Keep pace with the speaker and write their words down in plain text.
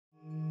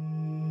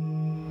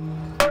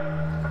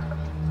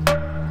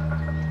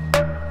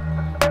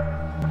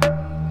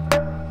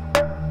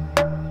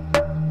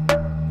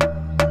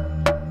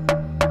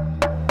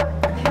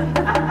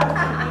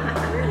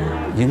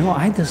know,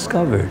 I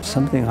discovered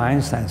something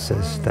Einstein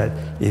says, that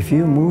if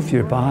you move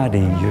your body,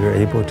 you're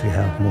able to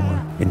have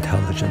more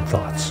intelligent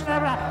thoughts.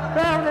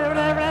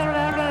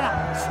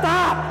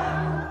 Stop!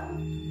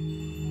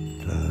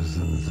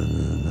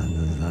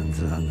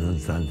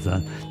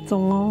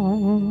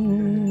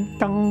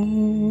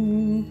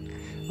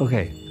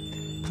 Okay,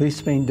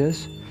 please paint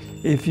this.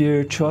 If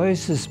your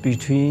choice is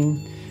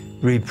between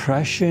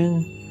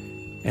repression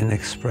and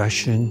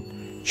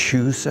expression,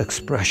 choose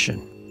expression.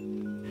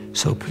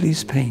 So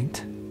please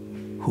paint,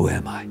 who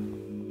am I?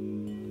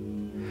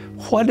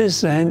 What is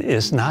Zen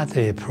is not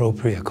the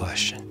appropriate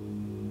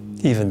question,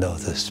 even though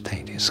this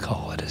painting is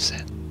called What is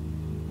Zen?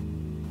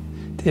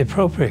 The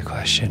appropriate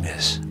question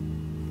is,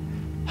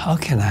 how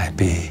can I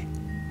be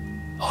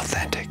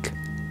authentic?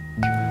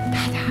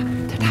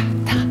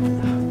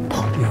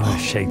 You want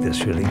to shake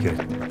this really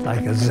good,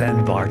 like a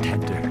Zen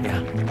bartender,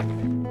 yeah?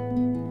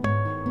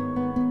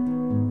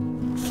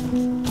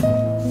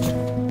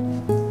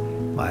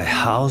 My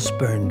house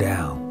burned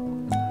down.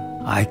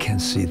 I can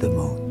see the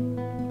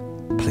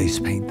moon. Please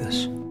paint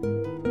this.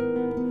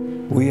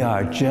 We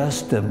are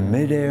just a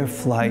mid-air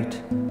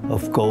flight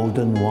of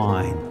golden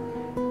wine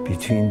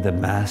between the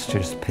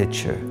master's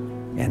pitcher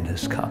and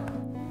his cup.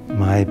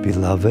 My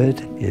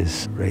beloved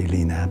is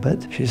Raylene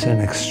Abbott. She's an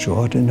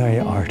extraordinary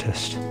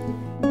artist.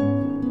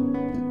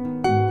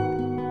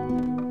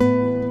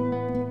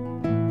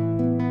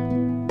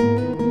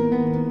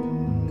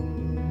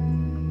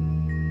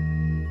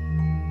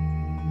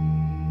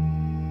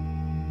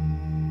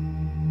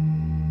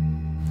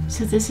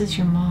 So this is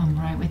your mom,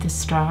 right, with the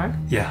star?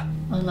 Yeah.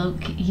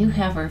 Alok, you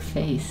have her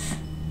face.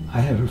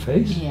 I have her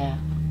face? Yeah.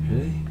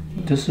 Really?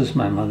 Yeah. This is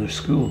my mother's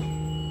school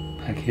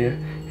back here.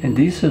 And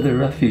these are the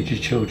refugee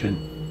children.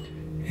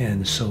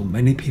 And so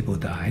many people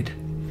died.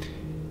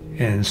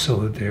 And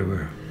so there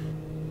were...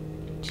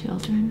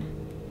 Children?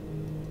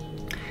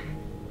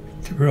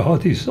 There were all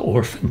these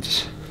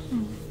orphans.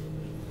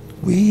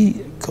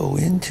 We go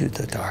into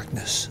the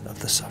darkness of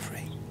the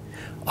suffering,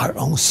 our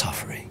own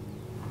suffering.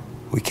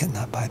 We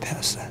cannot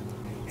bypass that.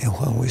 And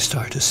when we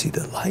start to see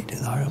the light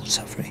in our own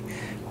suffering,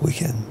 we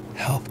can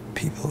help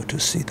people to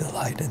see the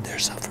light in their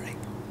suffering.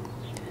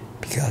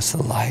 Because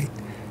the light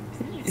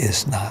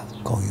is not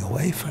going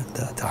away from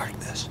the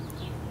darkness,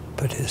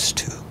 but is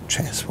to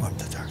transform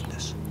the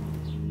darkness.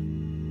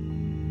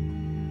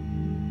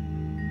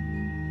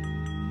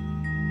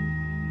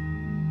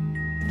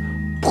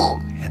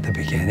 At the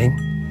beginning,